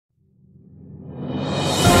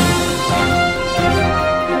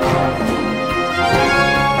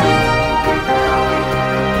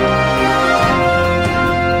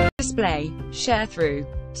Sharethrough.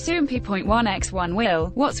 Soompi.1x1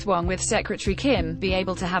 Will, what's wrong with Secretary Kim, be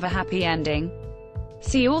able to have a happy ending?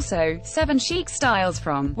 See also, 7 chic styles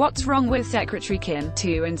from What's Wrong with Secretary Kim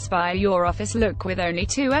to inspire your office look with only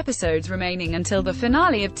 2 episodes remaining until the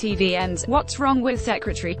finale of TV ends. What's Wrong with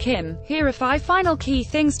Secretary Kim? Here are 5 final key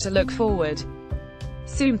things to look forward.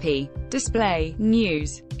 Soompi. Display,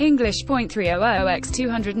 News.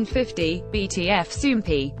 English.300x250, BTF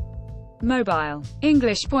Soompi. Mobile.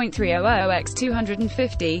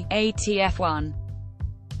 English.300x250, ATF1.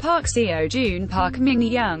 Park Seo-joon Park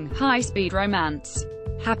Min-young, high-speed romance.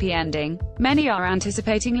 Happy ending. Many are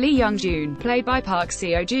anticipating Lee Young-joon, played by Park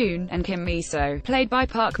Seo-joon, and Kim Mi-so, played by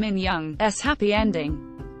Park Min-young's happy ending.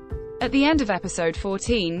 At the end of episode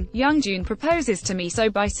 14, Young-joon proposes to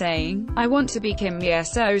Mi-so by saying, "I want to be Kim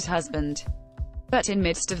Mi-so's husband." But in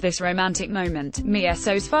midst of this romantic moment,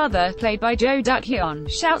 Mi-so's father, played by Jo Duk-hyun,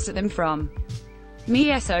 shouts at them from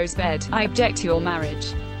Mi-so's bed, "I object to your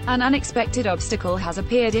marriage." An unexpected obstacle has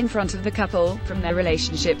appeared in front of the couple, from their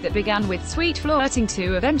relationship that began with sweet flirting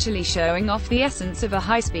to eventually showing off the essence of a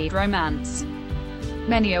high-speed romance.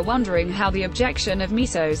 Many are wondering how the objection of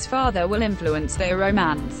Mi-so's father will influence their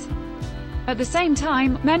romance. At the same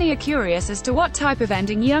time, many are curious as to what type of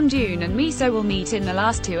ending Young-joon and Mi-so will meet in the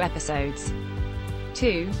last 2 episodes.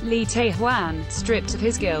 2. Lee Tae-hwan, stripped of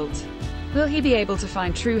his guilt. Will he be able to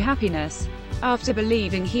find true happiness? After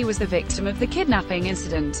believing he was the victim of the kidnapping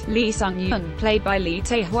incident, Lee Sung-yoon, played by Lee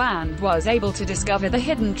Tae-hwan, was able to discover the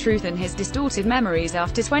hidden truth in his distorted memories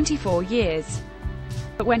after 24 years.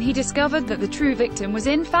 But when he discovered that the true victim was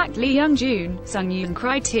in fact Lee Young-joon, Sung-yoon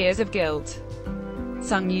cried tears of guilt.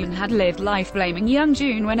 Sung-yoon had lived life blaming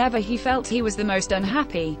Young-joon whenever he felt he was the most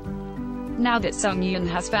unhappy. Now that Sung-yoon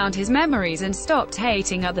has found his memories and stopped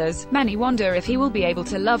hating others, many wonder if he will be able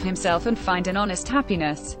to love himself and find an honest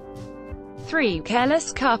happiness. 3.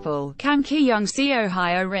 Careless couple, Kang Ki-young Seo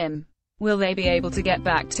Hyo-rim. Will they be able to get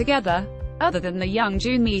back together? Other than the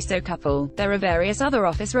Young-joon Mi-so couple, there are various other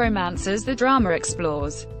office romances the drama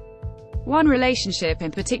explores. One relationship in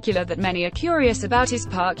particular that many are curious about is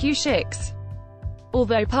Park Yoo-shik's.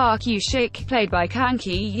 Although Park Yoo-shik, played by Kang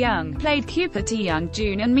Ki-young, played Cupid to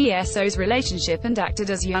Young-joon and Mi-so's relationship and acted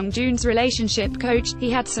as Young-joon's relationship coach, he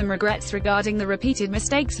had some regrets regarding the repeated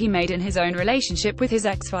mistakes he made in his own relationship with his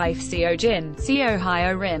ex-wife Seo-jin, Seo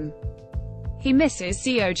Hyo-rim. He misses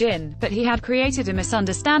Seo-jin, but he had created a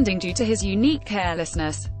misunderstanding due to his unique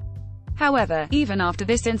carelessness. However, even after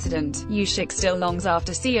this incident, Yoo-shik still longs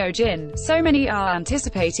after Seo-jin, so many are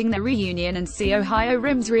anticipating their reunion and Seo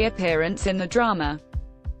Hyo-rim's reappearance in the drama.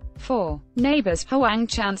 4. Neighbors Hwang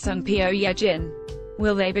Chan-sung Pyo Ye-jin.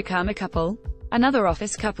 Will they become a couple? Another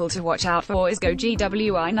office couple to watch out for is Go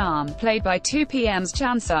Gwi Nam, played by 2PM's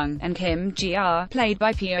Chan-sung, and Kim Ji-ah, played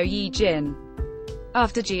by Pyo Ye-jin.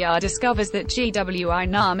 After Ji-ah discovers that Gwi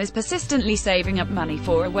Nam is persistently saving up money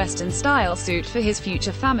for a Western-style suit for his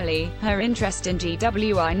future family, her interest in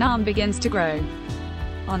Gwi Nam begins to grow.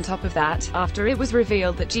 On top of that, after it was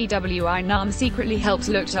revealed that Gwi Nam secretly helped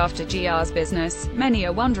looked after Ji-ah's business, many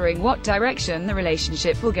are wondering what direction the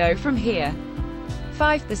relationship will go from here.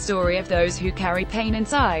 5. The story of those who carry pain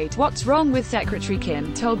inside. What's Wrong with Secretary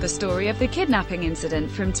Kim told the story of the kidnapping incident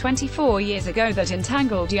from 24 years ago that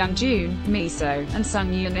entangled Young-joon, Mi-so, and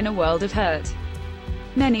Sung-yoon in a world of hurt.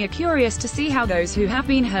 Many are curious to see how those who have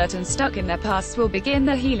been hurt and stuck in their pasts will begin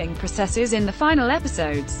their healing processes in the final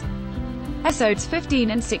episodes. Episodes 15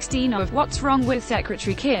 and 16 of What's Wrong with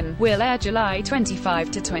Secretary Kim will air July 25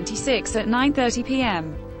 to 26 at 9:30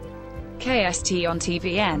 p.m. KST on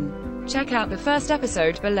TVN. Check out the first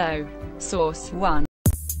episode below. Source: 1.